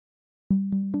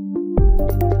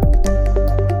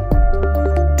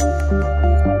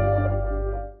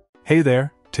Hey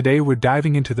there, today we're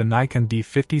diving into the Nikon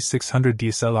D5600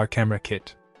 DSLR camera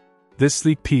kit. This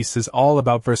sleek piece is all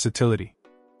about versatility.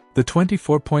 The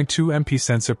 24.2 MP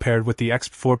sensor paired with the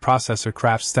XP4 processor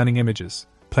crafts stunning images,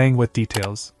 playing with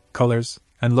details, colors,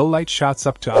 and low-light shots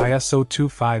up to ISO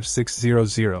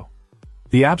 25600.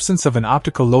 The absence of an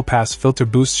optical low-pass filter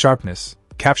boosts sharpness,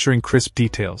 capturing crisp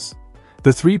details.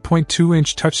 The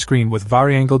 3.2-inch touchscreen with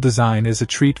vari-angle design is a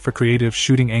treat for creative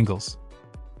shooting angles.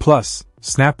 Plus,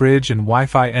 SnapBridge and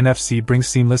Wi-Fi NFC bring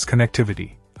seamless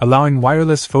connectivity, allowing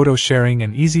wireless photo sharing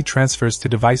and easy transfers to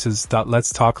devices.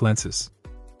 Let's talk lenses.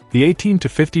 The 18 to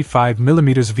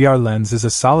 55mm VR lens is a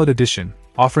solid addition,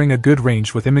 offering a good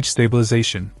range with image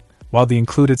stabilization, while the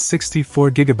included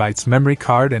 64GB memory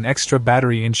card and extra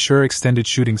battery ensure extended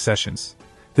shooting sessions.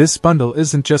 This bundle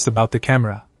isn't just about the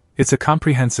camera, it's a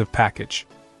comprehensive package.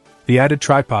 The added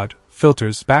tripod,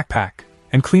 filters, backpack,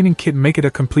 and cleaning kit make it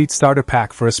a complete starter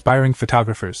pack for aspiring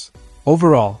photographers.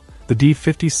 Overall, the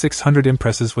D5600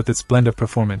 impresses with its blend of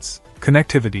performance,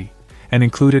 connectivity, and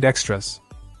included extras.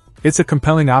 It's a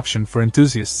compelling option for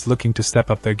enthusiasts looking to step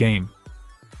up their game.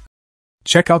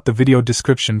 Check out the video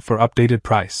description for updated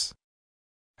price.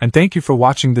 And thank you for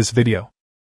watching this video.